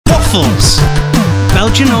waffles?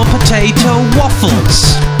 Belgian or potato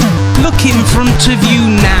waffles? Look in front of you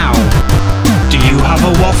now. Do you have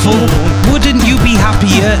a waffle? Wouldn't you be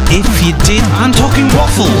happier if you did? I'm talking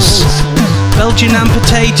waffles. Belgian and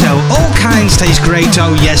potato, all kinds taste great,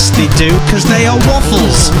 oh yes they do, cause they are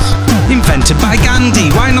waffles. Invented by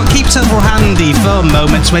Gandhi, why not keep several handy for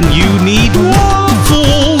moments when you need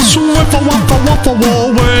waffles? Waffle, waffle, waffle,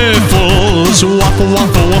 waffles. Waffle,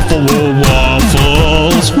 waffle, waffle,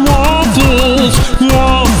 waffles. Waffles,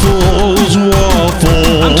 waffles,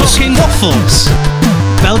 waffles. I'm talking waffles.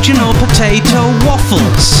 Belgian or potato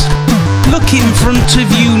waffles. Look in front of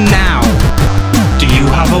you now. Do you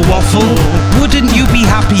have a waffle? Wouldn't you be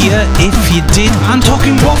happier if you did? I'm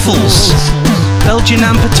talking waffles. Belgian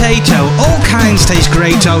and potato, all kinds taste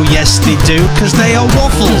great, oh yes they do, cause they are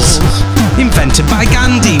waffles. Invented by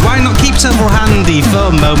Gandhi, why not keep several handy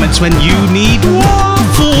for moments when you need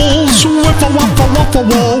waffles? Waffle, waffle, waffle,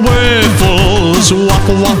 waffles.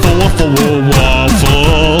 Waffle, waffle, waffle,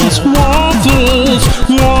 waffles.